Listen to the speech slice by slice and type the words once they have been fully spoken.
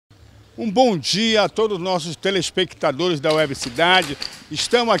Um bom dia a todos os nossos telespectadores da Web Cidade.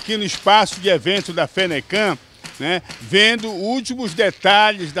 Estamos aqui no espaço de evento da FENECAN, vendo últimos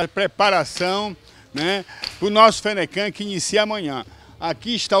detalhes da preparação, para o nosso FENECAN que inicia amanhã.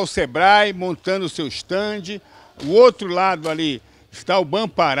 Aqui está o Sebrae montando o seu stand. O outro lado ali está o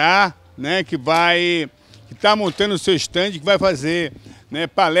Bampará, que está montando o seu stand, que vai fazer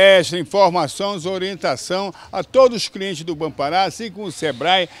palestra, informações, orientação a todos os clientes do Bampará, assim como o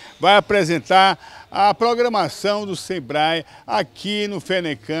Sebrae vai apresentar a programação do Sebrae aqui no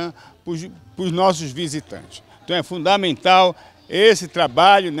FENECAN para os nossos visitantes. Então é fundamental esse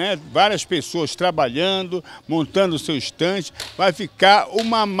trabalho, várias pessoas trabalhando, montando o seu stand, vai ficar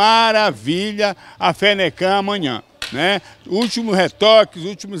uma maravilha a FENECAN amanhã. Últimos retoques,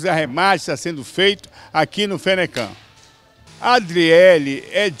 últimos arremates está sendo feito aqui no FENECAN. A Adriele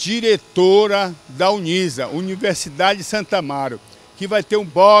é diretora da Unisa, Universidade de Santo Amaro, que vai ter um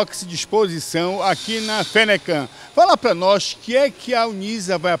box de exposição aqui na FENECAN. Fala para nós o que é que a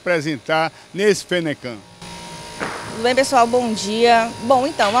Unisa vai apresentar nesse FENECAN. Tudo bem, pessoal? Bom dia. Bom,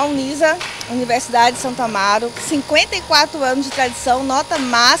 então, a Unisa, Universidade de Santo Amaro, 54 anos de tradição, nota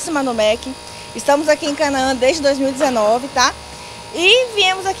máxima no MEC. Estamos aqui em Canaã desde 2019, tá? E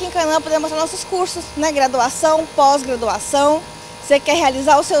viemos aqui em Canaã para mostrar nossos cursos, graduação, pós-graduação. Você quer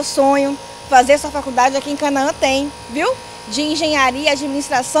realizar o seu sonho, fazer sua faculdade aqui em Canaã, tem, viu? De engenharia,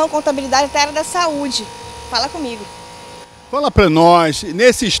 administração, contabilidade até área da saúde. Fala comigo. Fala para nós,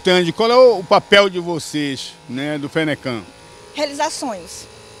 nesse stand, qual é o papel de vocês, do FENECAN? Realizar sonhos.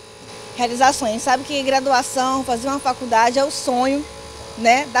 Realizar sonhos. Sabe que graduação, fazer uma faculdade é o sonho,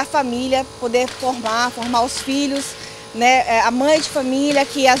 da família, poder formar os filhos, a mãe de família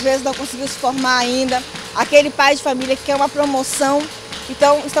que às vezes não conseguiu se formar ainda, aquele pai de família que quer uma promoção.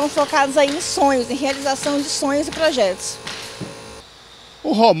 Então, estamos focados aí em sonhos, em realização de sonhos e projetos.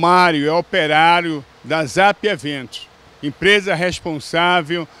 O Romário é operário da ZAP Eventos, empresa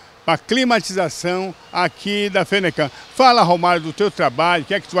responsável para a climatização aqui da FENECAN. Fala, Romário, do teu trabalho, o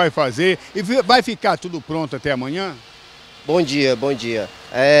que é que tu vai fazer e vai ficar tudo pronto até amanhã? Bom dia, bom dia.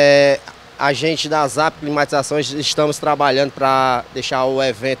 A gente da ZAP Climatizações estamos trabalhando para deixar o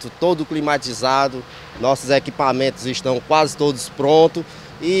evento todo climatizado. Nossos equipamentos estão quase todos prontos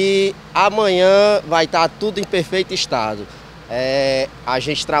e amanhã vai estar tudo em perfeito estado. A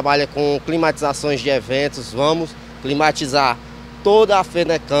gente trabalha com climatizações de eventos, vamos climatizar toda a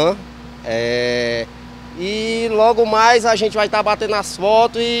FENECAN e logo mais a gente vai estar batendo as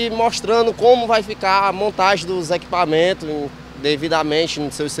fotos e mostrando como vai ficar a montagem dos equipamentos devidamente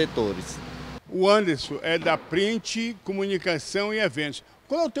nos seus setores. O Anderson é da Print, Comunicação e Eventos.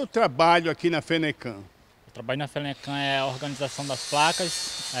 Qual é o teu trabalho aqui na FENECAN? O trabalho na FENECAN é a organização das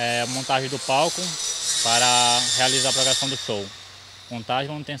placas, a montagem do palco para realizar a programação do show. Montagem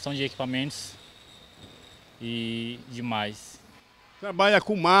e manutenção de equipamentos e demais. Trabalha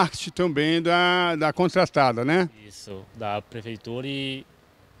com marketing também da contratada, né? Isso, da prefeitura e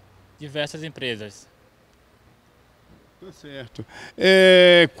diversas empresas. Tá certo.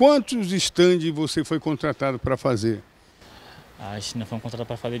 Quantos stands você foi contratado para fazer? A gente não foi contratado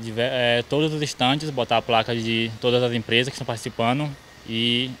para fazer todos os stands, botar a placa de todas as empresas que estão participando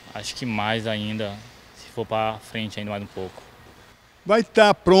e acho que mais ainda, se for para frente ainda mais um pouco. Vai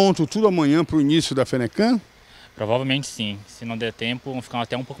estar pronto tudo amanhã para o início da FENECAN? Provavelmente sim. Se não der tempo, vamos ficar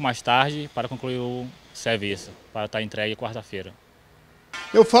até um pouco mais tarde para concluir o serviço, para estar entregue quarta-feira.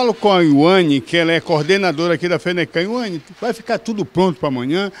 Eu falo com a Ioane, que ela é coordenadora aqui da FENECAN. Ioane, vai ficar tudo pronto para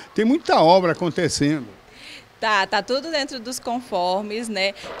amanhã? Tem muita obra acontecendo. Tá tudo dentro dos conformes,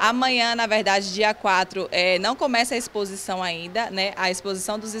 Amanhã, na verdade, dia 4, não começa a exposição ainda, A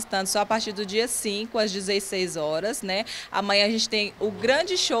exposição dos estandes só a partir do dia 5, às 16 horas, Amanhã a gente tem o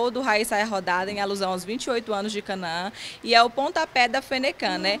grande show do Raiz Saia Rodada, em alusão aos 28 anos de Canaã, e é o pontapé da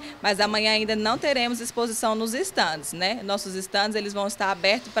FENECAN, Mas amanhã ainda não teremos exposição nos estandes, Nossos estandes, eles vão estar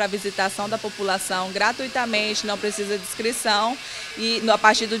abertos para visitação da população gratuitamente, não precisa de inscrição, e a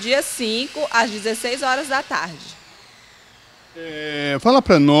partir do dia 5, às 16 horas da tarde. Fala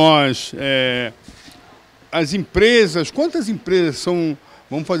para nós, as empresas, quantas empresas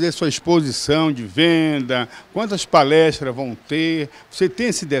vão fazer sua exposição de venda, quantas palestras vão ter? Você tem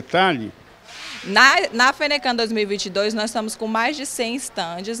esse detalhe? Na Fenecam 2022, nós estamos com mais de 100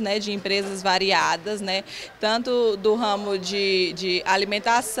 estandes, né, de empresas variadas, né, tanto do ramo de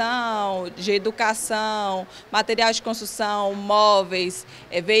alimentação, de educação, material de construção, móveis,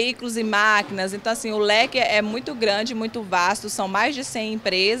 veículos e máquinas. Então, assim, o leque é muito grande, muito vasto, são mais de 100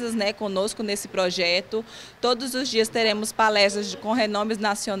 empresas, né, conosco nesse projeto. Todos os dias teremos palestras com renomes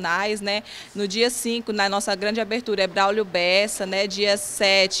nacionais, né, no dia 5, na nossa grande abertura, é Braulio Bessa, né, dia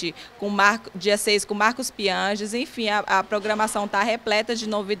 7, dia 6 com Marcos Pianges, enfim, a programação está repleta de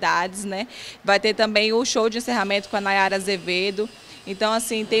novidades, né? Vai ter também o show de encerramento com a Nayara Azevedo. Então,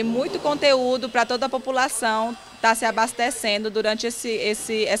 assim, tem muito conteúdo para toda a população estar se abastecendo durante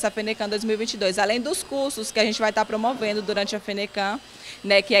essa Fenecam 2022. Além dos cursos que a gente vai estar promovendo durante a Fenecam,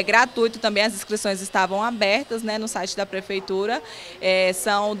 né, que é gratuito também, as inscrições estavam abertas, né, no site da Prefeitura.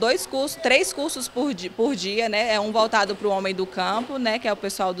 São 3 cursos por dia, né, um voltado para o homem do campo, né, que é o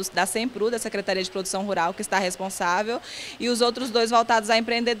pessoal da Sempru, da Secretaria de Produção Rural, que está responsável, e os outros 2 voltados a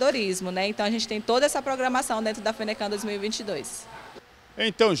empreendedorismo, né. Então a gente tem toda essa programação dentro da Fenecam 2022.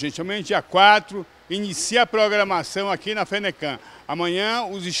 Então, gente, amanhã dia 4, inicia a programação aqui na Fenecam. Amanhã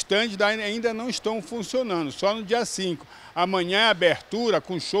os estandes ainda não estão funcionando, só no dia 5. Amanhã é abertura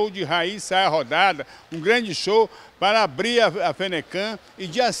com show de raiz, saia rodada, um grande show para abrir a Fenecam. E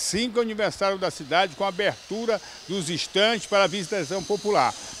dia 5 é o aniversário da cidade com a abertura dos estandes para a visitação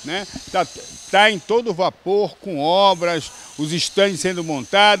popular, né? Tá em todo vapor, com obras, os estandes sendo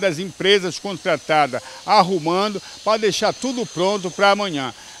montados, empresas contratadas arrumando para deixar tudo pronto para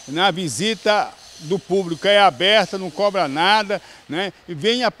amanhã. Na visita do público é aberta, não cobra nada, né? E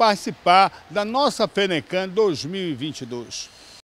venha participar da nossa Fenecam 2022.